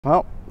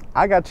Well,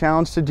 I got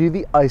challenged to do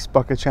the ice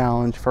bucket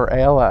challenge for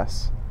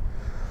ALS.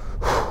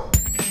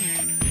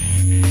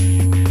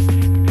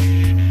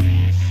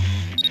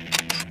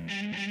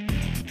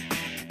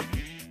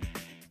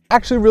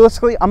 Actually,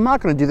 realistically, I'm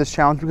not going to do this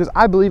challenge because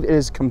I believe it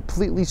is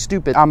completely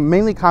stupid. I'm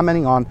mainly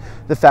commenting on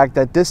the fact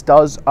that this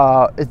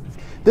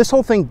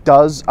whole thing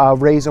does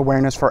raise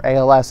awareness for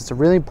ALS. It's a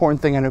really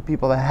important thing. I know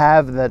people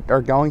that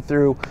are going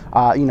through,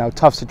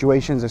 tough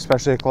situations,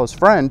 especially a close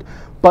friend.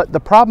 But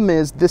the problem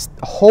is this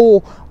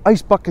whole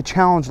ice bucket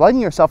challenge, lighting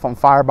yourself on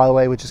fire, by the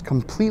way, which is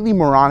completely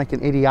moronic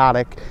and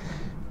idiotic.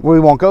 We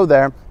won't go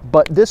there,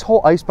 but this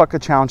whole ice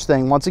bucket challenge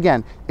thing, once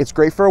again, it's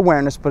great for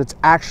awareness, but it's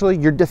actually,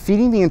 you're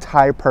defeating the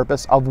entire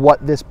purpose of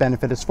what this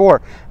benefit is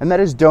for. And that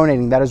is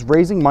donating, that is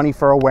raising money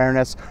for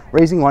awareness,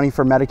 raising money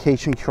for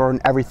medication cure and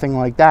everything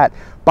like that.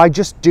 By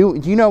just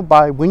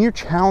when you're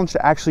challenged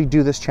to actually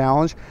do this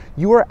challenge,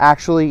 you are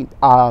actually,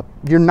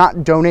 you're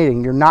not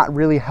donating, you're not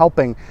really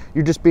helping.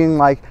 You're just being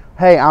like,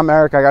 hey, I'm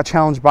Eric, I got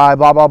challenged by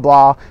blah, blah,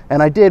 blah.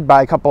 And I did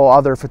by a couple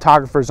other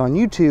photographers on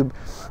YouTube.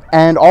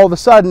 And all of a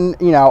sudden,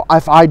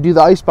 if I do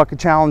the ice bucket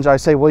challenge, I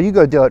say, well, you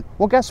go do it.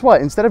 Well, guess what?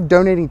 Instead of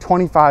donating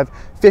 $25,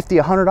 $50,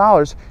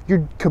 $100,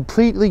 you're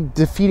completely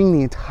defeating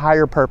the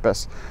entire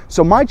purpose.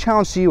 So my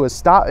challenge to you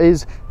is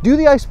do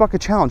the ice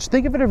bucket challenge.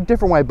 Think of it a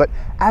different way, but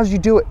as you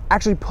do it,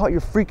 actually pull out your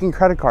freaking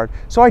credit card.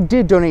 So I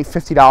did donate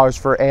 $50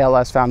 for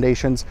ALS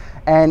foundations.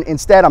 And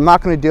instead, I'm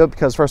not going to do it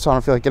because first of all, I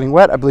don't feel like getting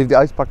wet. I believe the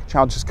ice bucket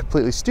challenge is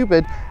completely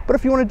stupid. But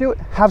if you want to do it,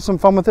 have some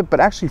fun with it, but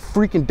actually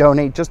freaking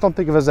donate. Just don't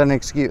think of it as an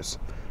excuse.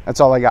 That's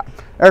all I got.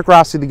 Eric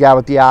Rossi, the guy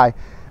with the eye.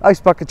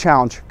 Ice bucket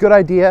challenge. Good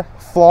idea,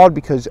 flawed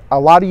because a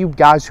lot of you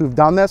guys who've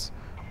done this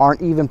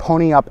aren't even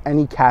ponying up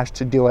any cash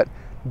to do it.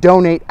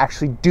 Donate,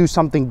 actually do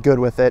something good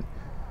with it.